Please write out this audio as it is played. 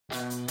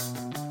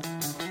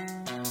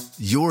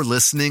You're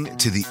listening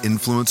to the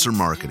Influencer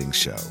Marketing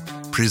Show,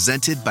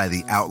 presented by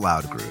the Out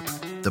Loud Group,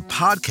 the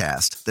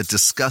podcast that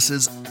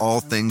discusses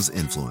all things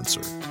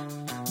influencer.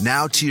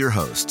 Now to your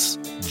hosts,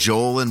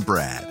 Joel and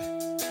Brad.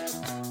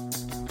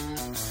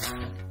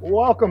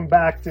 Welcome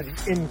back to the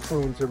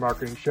Influencer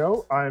Marketing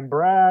Show. I'm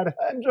Brad.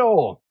 I'm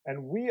Joel.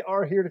 And we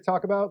are here to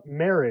talk about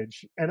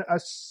marriage and a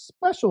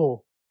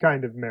special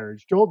kind of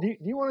marriage. Joel, do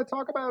you want to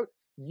talk about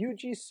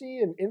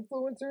UGC and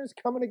influencers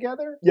coming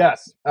together?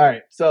 Yes. All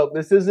right. So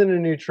this isn't a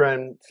new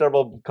trend.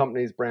 Several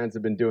companies, brands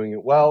have been doing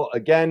it well.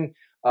 Again,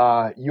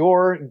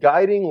 your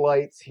guiding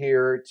lights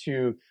here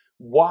to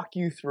walk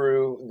you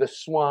through the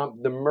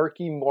swamp, the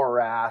murky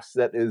morass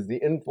that is the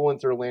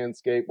influencer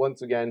landscape.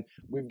 Once again,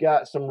 we've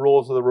got some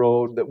rules of the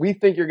road that we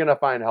think you're going to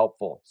find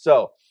helpful.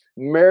 So,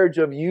 marriage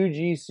of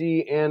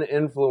UGC and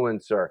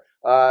influencer,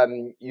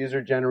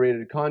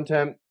 user-generated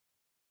content,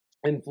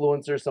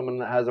 influencer, someone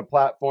that has a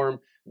platform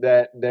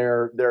that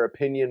their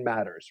opinion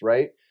matters,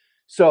 right?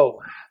 So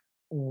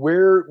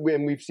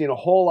we've seen a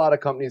whole lot of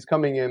companies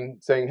coming in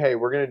saying, hey,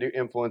 we're going to do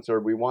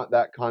influencer. We want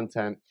that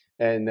content.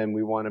 And then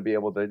we want to be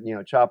able to,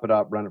 chop it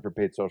up, run it for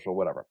paid social,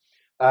 whatever.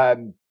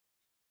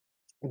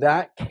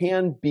 That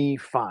can be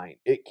fine.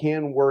 It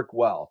can work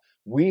well.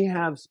 We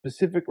have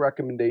specific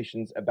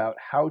recommendations about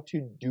how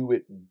to do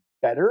it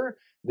better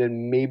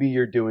than maybe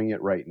you're doing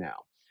it right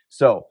now.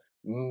 So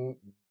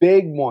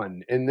big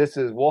one, and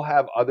we'll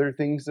have other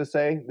things to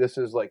say. This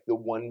is like the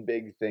one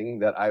big thing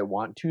that I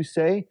want to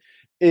say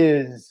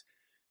is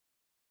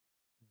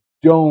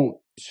don't.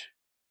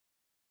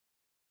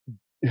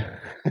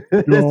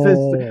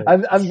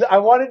 I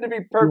want it to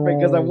be perfect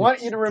because I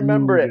want you to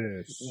remember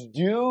it.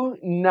 Do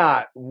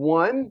not,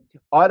 one,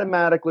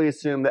 automatically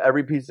assume that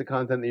every piece of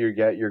content that you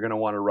get, you're going to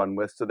want to run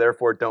with. So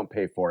therefore, don't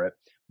pay for it.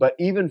 But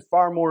even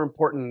far more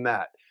important than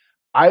that,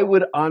 I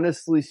would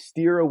honestly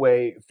steer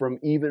away from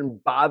even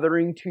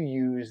bothering to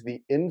use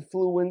the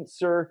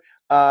influencer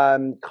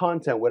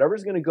content,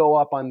 whatever's going to go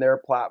up on their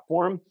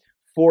platform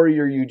for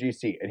your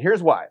UGC. And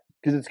here's why.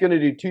 Because it's going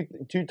to do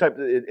two types.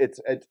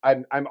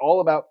 I'm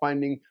all about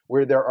finding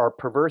where there are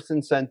perverse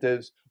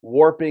incentives,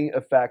 warping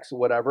effects,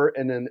 whatever,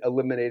 and then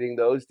eliminating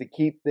those to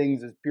keep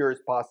things as pure as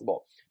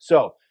possible.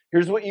 So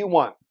here's what you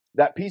want: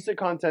 that piece of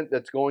content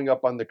that's going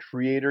up on the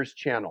creator's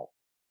channel.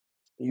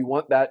 You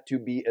want that to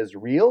be as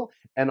real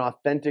and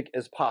authentic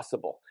as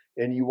possible,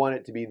 and you want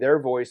it to be their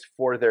voice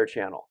for their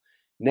channel.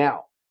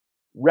 Now,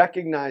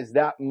 recognize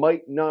that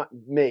might not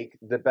make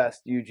the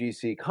best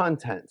UGC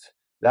content.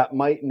 That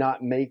might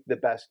not make the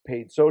best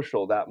paid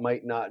social. That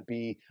might not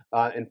be,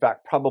 in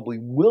fact, probably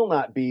will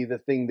not be the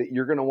thing that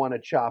you're going to want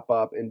to chop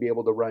up and be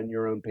able to run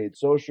your own paid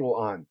social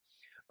on.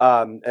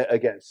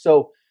 Again,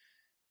 so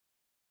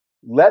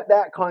let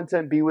that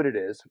content be what it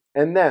is,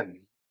 and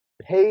then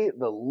pay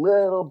the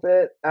little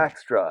bit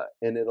extra,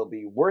 and it'll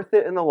be worth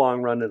it in the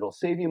long run. It'll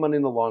save you money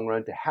in the long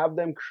run to have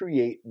them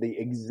create the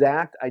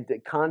exact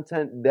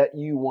content that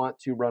you want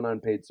to run on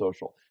paid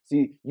social.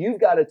 See, you've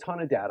got a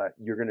ton of data.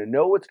 You're going to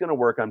know what's going to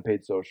work on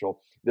paid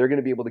social. They're going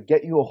to be able to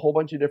get you a whole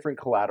bunch of different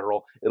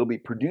collateral. It'll be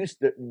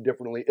produced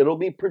differently. It'll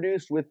be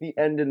produced with the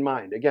end in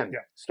mind. Again,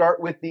 Start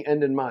with the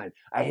end in mind.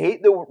 I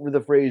hate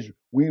the phrase,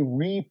 we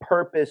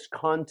repurpose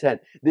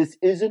content. This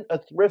isn't a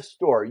thrift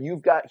store.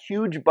 You've got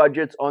huge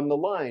budgets on the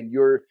line.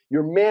 Your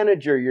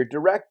manager, your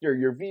director,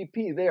 your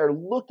VP, they are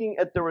looking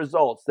at the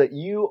results that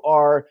you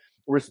are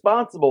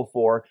responsible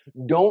for.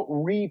 Don't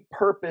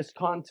repurpose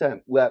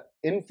content. Let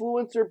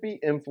influencer be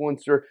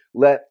influencer.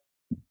 Let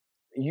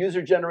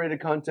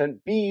user-generated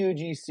content be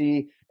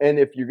UGC. And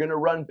if you're going to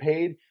run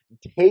paid,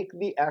 take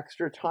the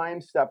extra time,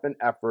 step, and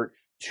effort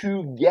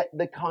to get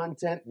the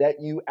content that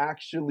you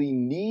actually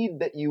need,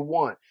 that you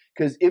want.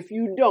 Because if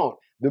you don't,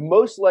 the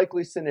most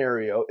likely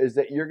scenario is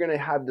that you're going to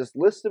have this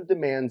list of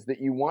demands that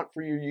you want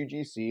for your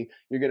UGC.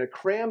 You're going to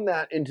cram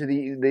that into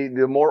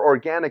the more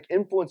organic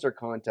influencer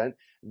content.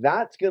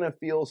 That's going to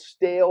feel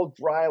stale,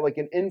 dry, like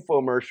an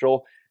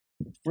infomercial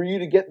for you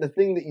to get the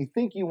thing that you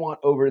think you want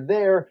over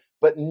there,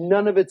 but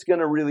none of it's going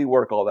to really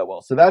work all that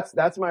well. So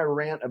that's my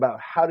rant about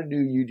how to do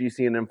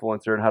UGC and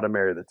influencer and how to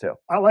marry the two.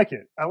 I like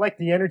it. I like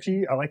the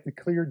energy. I like the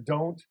clear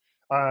don't.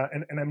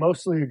 And I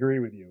mostly agree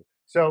with you.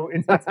 So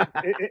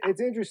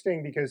it's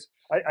interesting because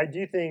I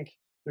do think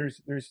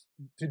there's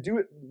to do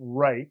it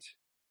right,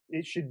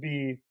 it should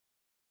be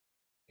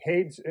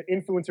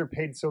influencer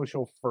paid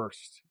social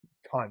first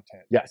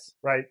content. Yes.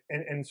 Right.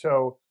 And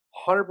so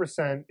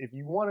 100%, if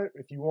you want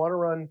to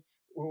run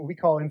what we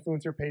call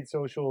influencer paid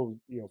social,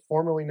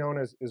 formerly known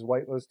as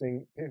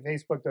whitelisting.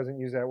 Facebook doesn't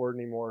use that word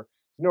anymore.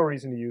 No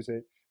reason to use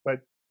it.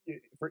 But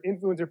for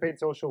influencer paid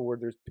social, where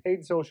there's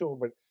paid social,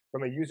 but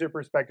from a user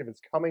perspective,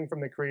 it's coming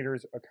from the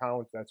creator's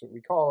account. That's what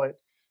we call it.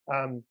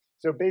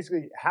 So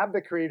basically, have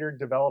the creator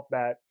develop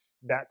that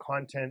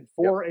content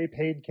for a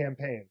paid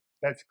campaign.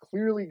 That's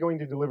clearly going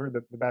to deliver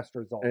the best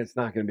results. And it's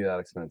not going to be that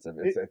expensive.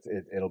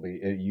 It'll be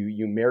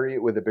you marry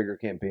it with a bigger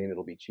campaign.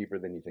 It'll be cheaper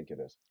than you think it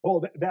is.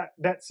 Well,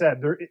 that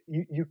said,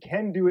 you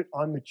can do it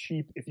on the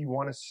cheap if you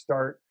want to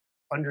start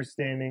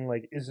understanding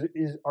like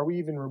are we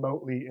even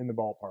remotely in the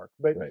ballpark?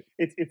 But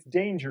it's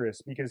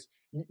dangerous because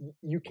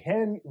you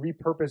can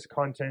repurpose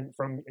content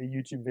from a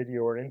YouTube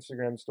video or an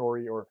Instagram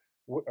story or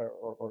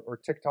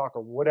TikTok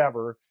or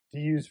whatever to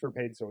use for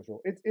paid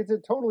social. It's a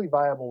totally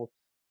viable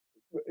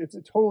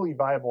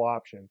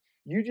option.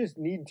 You just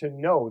need to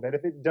know that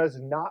if it does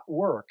not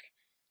work,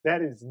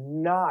 that is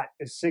not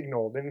a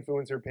signal that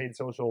influencer paid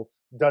social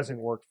doesn't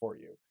work for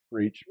you.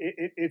 Reach.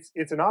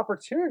 It's an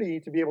opportunity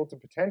to be able to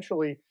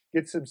potentially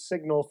get some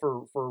signal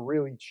for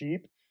really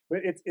cheap, but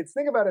it's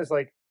think about it as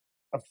like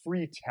a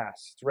free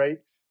test, right?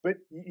 But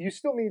you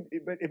still need.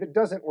 But if it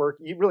doesn't work,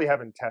 you really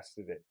haven't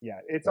tested it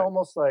yet. It's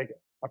almost like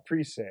a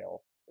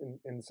pre-sale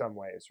in some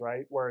ways,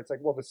 right? Where it's like,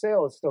 well, the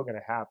sale is still going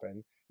to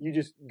happen. You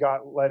just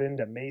got let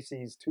into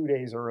Macy's 2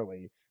 days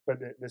early, but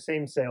the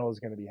same sale is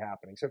going to be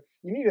happening. So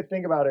you need to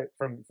think about it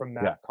from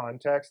that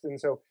context. And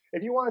so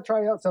if you want to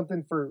try out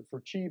something for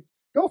cheap,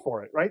 go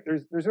for it, right?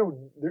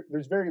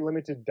 There's very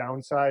limited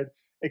downside,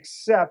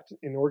 except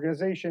in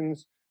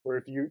organizations where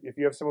if you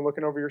have someone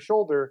looking over your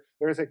shoulder,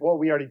 they're just like, well,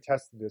 we already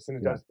tested this and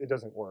it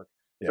doesn't work.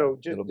 Yeah. So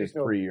it'll be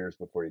 3 years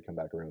before you come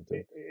back around to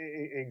it.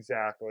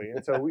 Exactly.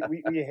 And so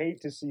we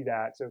hate to see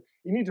that. So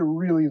you need to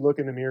really look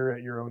in the mirror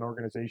at your own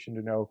organization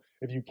to know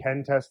if you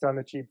can test on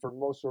the cheap. For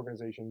most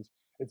organizations,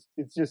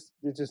 it's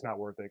just not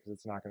worth it because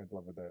it's not going to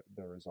deliver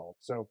the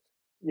results. So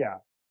yeah.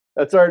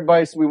 That's our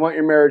advice. We want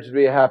your marriage to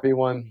be a happy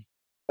one.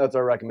 That's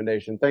our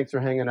recommendation. Thanks for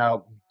hanging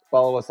out.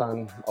 Follow us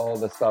on all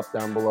the stuff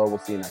down below. We'll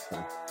see you next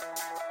time.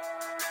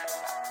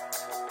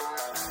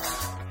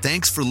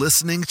 Thanks for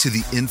listening to the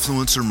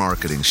Influencer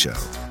Marketing Show.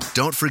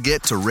 Don't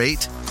forget to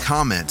rate,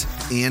 comment,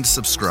 and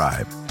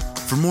subscribe.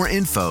 For more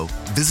info,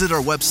 visit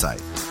our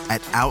website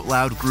at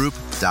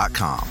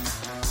outloudgroup.com.